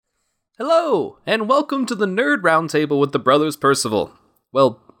Hello, and welcome to the Nerd Roundtable with the Brothers Percival.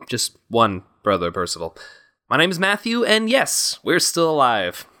 Well, just one brother Percival. My name is Matthew, and yes, we're still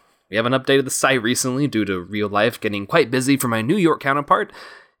alive. We haven't updated the site recently due to real life getting quite busy for my New York counterpart.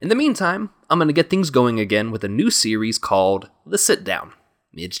 In the meantime, I'm going to get things going again with a new series called The Sit Down.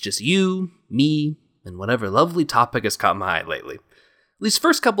 It's just you, me, and whatever lovely topic has caught my eye lately. These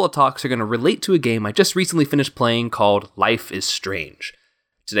first couple of talks are going to relate to a game I just recently finished playing called Life is Strange.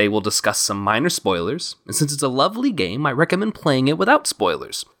 Today we'll discuss some minor spoilers, and since it's a lovely game, I recommend playing it without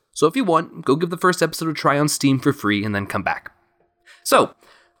spoilers. So if you want, go give the first episode a try on Steam for free and then come back. So,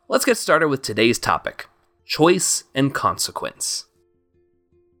 let's get started with today's topic, choice and consequence.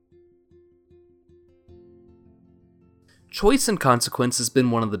 Choice and consequence has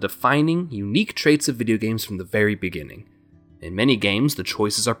been one of the defining, unique traits of video games from the very beginning. In many games, the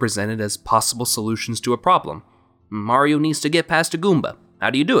choices are presented as possible solutions to a problem. Mario needs to get past a Goomba. How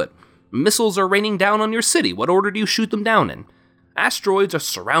do you do it? Missiles are raining down on your city. What order do you shoot them down in? Asteroids are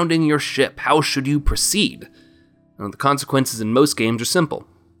surrounding your ship. How should you proceed? The consequences in most games are simple.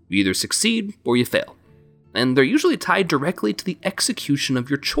 You either succeed or you fail. And they're usually tied directly to the execution of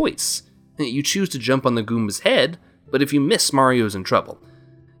your choice. You choose to jump on the Goomba's head, but if you miss, Mario's in trouble.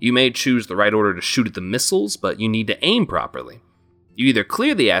 You may choose the right order to shoot at the missiles, but you need to aim properly. You either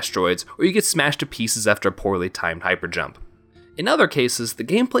clear the asteroids, or you get smashed to pieces after a poorly timed hyperjump. In other cases, the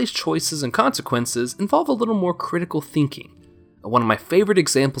gameplay's choices and consequences involve a little more critical thinking. One of my favorite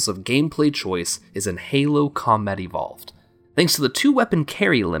examples of gameplay choice is in Halo Combat Evolved. Thanks to the 2-weapon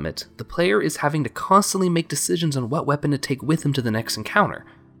carry limit, the player is having to constantly make decisions on what weapon to take with him to the next encounter.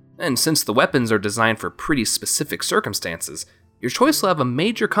 And since the weapons are designed for pretty specific circumstances, your choice will have a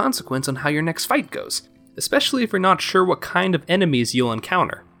major consequence on how your next fight goes, especially if you're not sure what kind of enemies you'll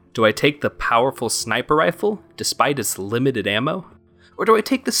encounter. Do I take the powerful sniper rifle, despite its limited ammo? Or do I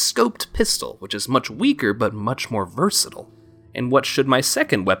take the scoped pistol, which is much weaker but much more versatile? And what should my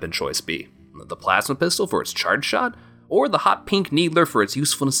second weapon choice be? The plasma pistol for its charge shot? Or the hot pink needler for its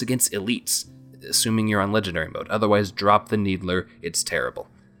usefulness against elites? Assuming you're on legendary mode, otherwise drop the needler, it's terrible.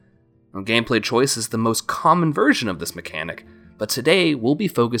 Gameplay choice is the most common version of this mechanic, but today we'll be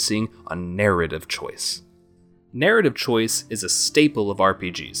focusing on narrative choice. Narrative choice is a staple of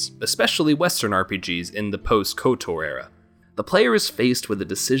RPGs, especially Western RPGs in the post-KOTOR era. The player is faced with a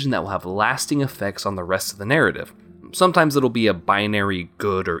decision that will have lasting effects on the rest of the narrative. Sometimes it'll be a binary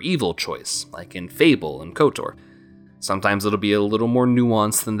good or evil choice, like in Fable and KOTOR. Sometimes it'll be a little more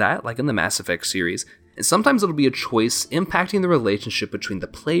nuanced than that, like in the Mass Effect series. And sometimes it'll be a choice impacting the relationship between the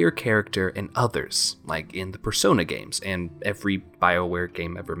player character and others, like in the Persona games and every BioWare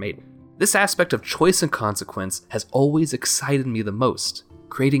game ever made. This aspect of choice and consequence has always excited me the most,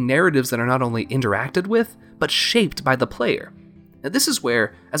 creating narratives that are not only interacted with, but shaped by the player. Now, this is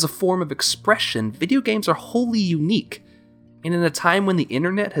where, as a form of expression, video games are wholly unique. And in a time when the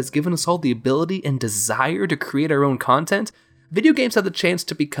internet has given us all the ability and desire to create our own content, video games have the chance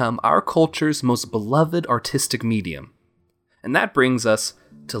to become our culture's most beloved artistic medium. And that brings us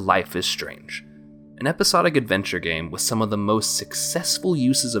to Life is Strange, an episodic adventure game with some of the most successful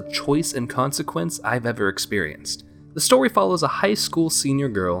uses of choice and consequence I've ever experienced. The story follows a high school senior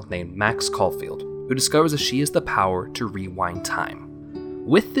girl named Max Caulfield, who discovers that she has the power to rewind time.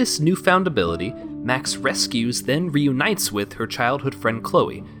 With this newfound ability, Max rescues, then reunites with her childhood friend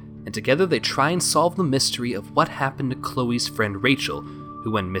Chloe, and together they try and solve the mystery of what happened to Chloe's friend Rachel,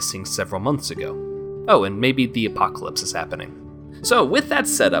 who went missing several months ago. Oh, and maybe the apocalypse is happening. So, with that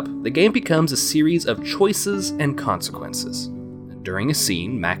setup, the game becomes a series of choices and consequences. During a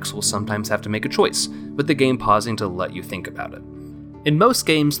scene, Max will sometimes have to make a choice, with the game pausing to let you think about it. In most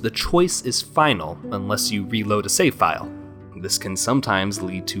games, the choice is final unless you reload a save file. This can sometimes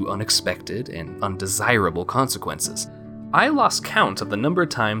lead to unexpected and undesirable consequences. I lost count of the number of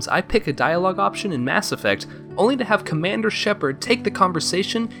times I pick a dialogue option in Mass Effect only to have Commander Shepard take the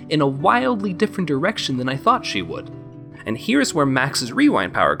conversation in a wildly different direction than I thought she would. And here's where Max's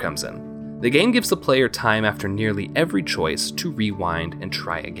rewind power comes in. The game gives the player time after nearly every choice to rewind and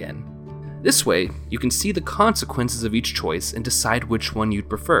try again. This way, you can see the consequences of each choice and decide which one you'd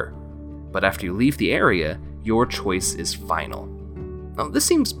prefer. But after you leave the area, your choice is final. Now, this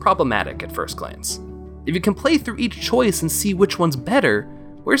seems problematic at first glance. If you can play through each choice and see which one's better,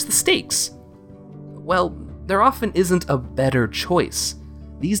 where's the stakes? Well, there often isn't a better choice.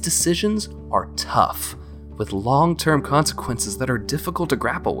 These decisions are tough, with long-term consequences that are difficult to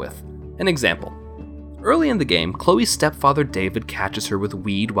grapple with. An example. Early in the game, Chloe's stepfather David catches her with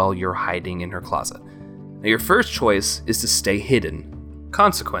weed while you're hiding in her closet. Now, your first choice is to stay hidden.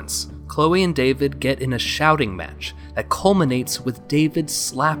 Consequence. Chloe and David get in a shouting match that culminates with David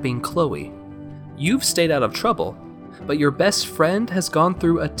slapping Chloe. You've stayed out of trouble, but your best friend has gone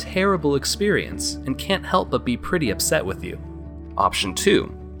through a terrible experience and can't help but be pretty upset with you. Option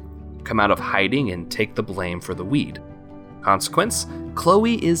 2. Come out of hiding and take the blame for the weed. Consequence,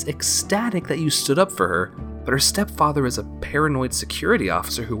 Chloe is ecstatic that you stood up for her, but her stepfather is a paranoid security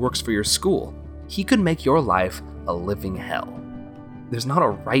officer who works for your school. He could make your life a living hell. There's not a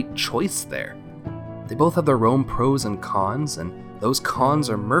right choice there. They both have their own pros and cons, and those cons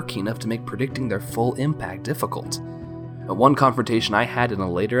are murky enough to make predicting their full impact difficult. One confrontation I had in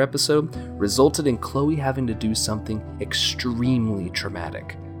a later episode resulted in Chloe having to do something extremely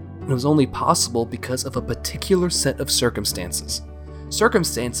traumatic. It was only possible because of a particular set of circumstances.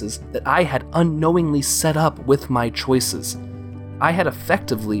 Circumstances that I had unknowingly set up with my choices. I had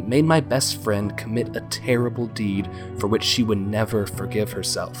effectively made my best friend commit a terrible deed for which she would never forgive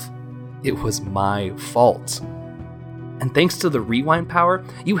herself. It was my fault. And thanks to the rewind power,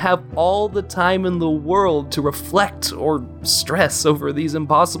 you have all the time in the world to reflect or stress over these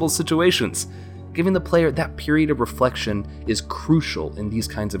impossible situations. Giving the player that period of reflection is crucial in these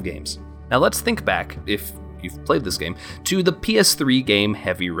kinds of games. Now let's think back, if you've played this game, to the PS3 game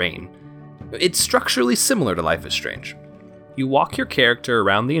Heavy Rain. It's structurally similar to Life is Strange. You walk your character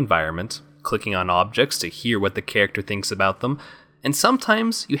around the environment, clicking on objects to hear what the character thinks about them, and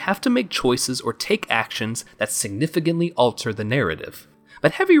sometimes you have to make choices or take actions that significantly alter the narrative.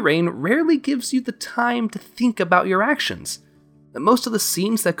 But Heavy Rain rarely gives you the time to think about your actions. Most of the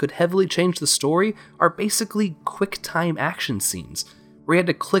scenes that could heavily change the story are basically quick-time action scenes, where you had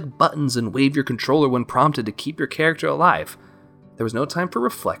to click buttons and wave your controller when prompted to keep your character alive. There was no time for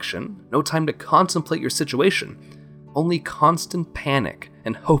reflection, no time to contemplate your situation, only constant panic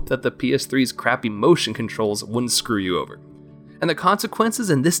and hope that the PS3's crappy motion controls wouldn't screw you over. And the consequences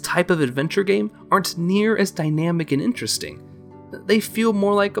in this type of adventure game aren't near as dynamic and interesting. They feel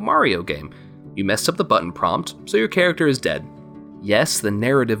more like a Mario game. You messed up the button prompt, so your character is dead. Yes, the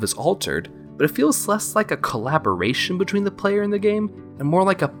narrative is altered, but it feels less like a collaboration between the player and the game, and more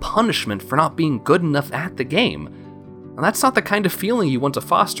like a punishment for not being good enough at the game. And that's not the kind of feeling you want to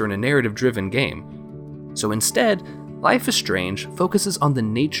foster in a narrative-driven game. So instead, Life is Strange focuses on the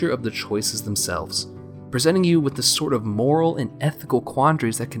nature of the choices themselves, presenting you with the sort of moral and ethical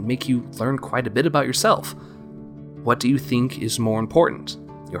quandaries that can make you learn quite a bit about yourself. What do you think is more important,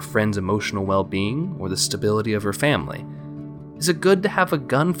 your friend's emotional well-being or the stability of her family? Is it good to have a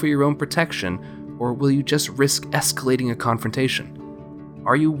gun for your own protection, or will you just risk escalating a confrontation?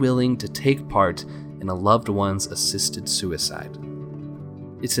 Are you willing to take part in a loved one's assisted suicide?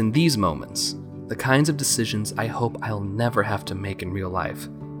 It's in these moments, the kinds of decisions I hope I'll never have to make in real life,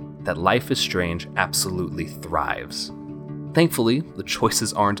 that Life is Strange absolutely thrives. Thankfully, the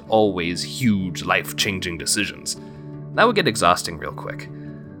choices aren't always huge, life-changing decisions. That would get exhausting real quick.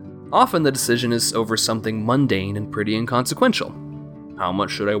 Often the decision is over something mundane and pretty inconsequential. How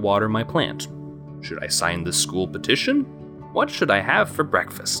much should I water my plant? Should I sign this school petition? What should I have for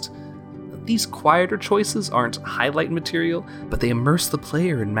breakfast? These quieter choices aren't highlight material, but they immerse the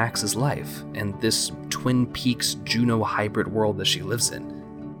player in Max's life and this Twin Peaks Juno hybrid world that she lives in.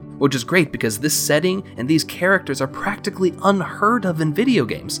 Which is great because this setting and these characters are practically unheard of in video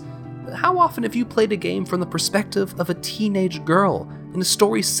games. How often have you played a game from the perspective of a teenage girl in a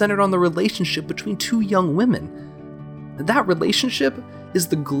story centered on the relationship between two young women? That relationship is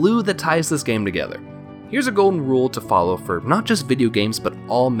the glue that ties this game together. Here's a golden rule to follow for not just video games, but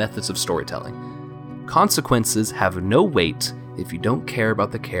all methods of storytelling. Consequences have no weight if you don't care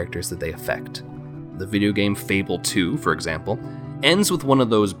about the characters that they affect. The video game Fable 2, for example, ends with one of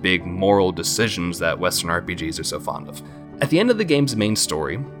those big moral decisions that Western RPGs are so fond of. At the end of the game's main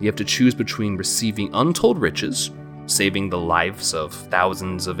story, you have to choose between receiving untold riches, saving the lives of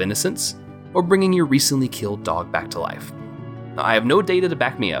thousands of innocents, or bringing your recently killed dog back to life. Now, I have no data to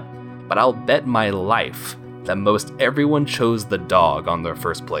back me up, but I'll bet my life that most everyone chose the dog on their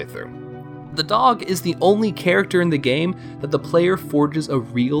first playthrough. The dog is the only character in the game that the player forges a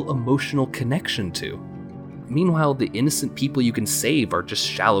real emotional connection to. Meanwhile, the innocent people you can save are just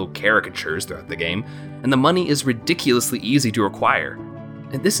shallow caricatures throughout the game, and the money is ridiculously easy to acquire.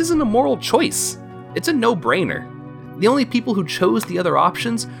 And this isn't a moral choice, it's a no-brainer. The only people who chose the other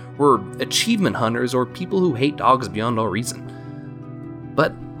options were achievement hunters or people who hate dogs beyond all reason.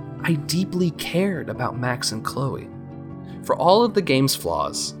 But I deeply cared about Max and Chloe. For all of the game's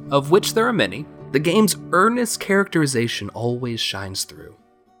flaws, of which there are many, the game's earnest characterization always shines through.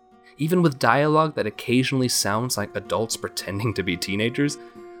 Even with dialogue that occasionally sounds like adults pretending to be teenagers,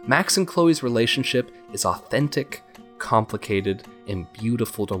 Max and Chloe's relationship is authentic, complicated, and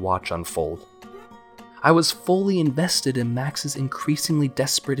beautiful to watch unfold. I was fully invested in Max's increasingly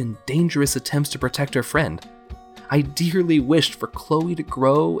desperate and dangerous attempts to protect her friend. I dearly wished for Chloe to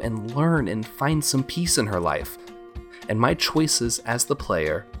grow and learn and find some peace in her life, and my choices as the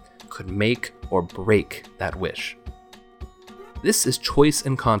player could make or break that wish. This is choice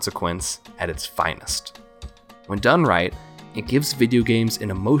and consequence at its finest. When done right, it gives video games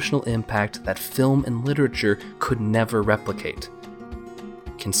an emotional impact that film and literature could never replicate.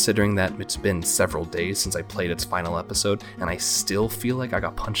 Considering that it's been several days since I played its final episode, and I still feel like I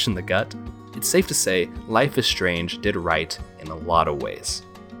got punched in the gut, it's safe to say Life is Strange did right in a lot of ways.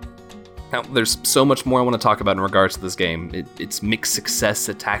 Now, there's so much more I want to talk about in regards to this game. Its mixed success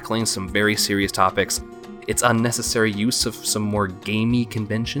at tackling some very serious topics, its unnecessary use of some more gamey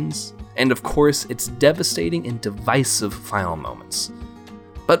conventions, and of course, its devastating and divisive final moments.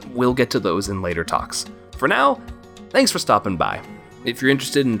 But we'll get to those in later talks. For now, thanks for stopping by. If you're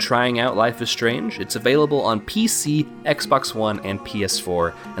interested in trying out Life is Strange, it's available on PC, Xbox One, and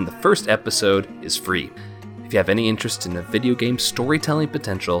PS4, and the first episode is free. If you have any interest in a video game storytelling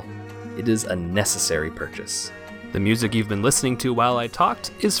potential, it is a necessary purchase. The music you've been listening to while I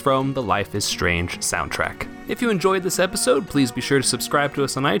talked is from the Life is Strange soundtrack. If you enjoyed this episode, please be sure to subscribe to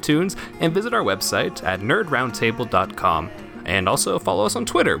us on iTunes and visit our website at nerdroundtable.com. And also follow us on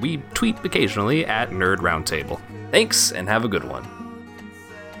Twitter. We tweet occasionally at Nerd Roundtable. Thanks, and have a good one.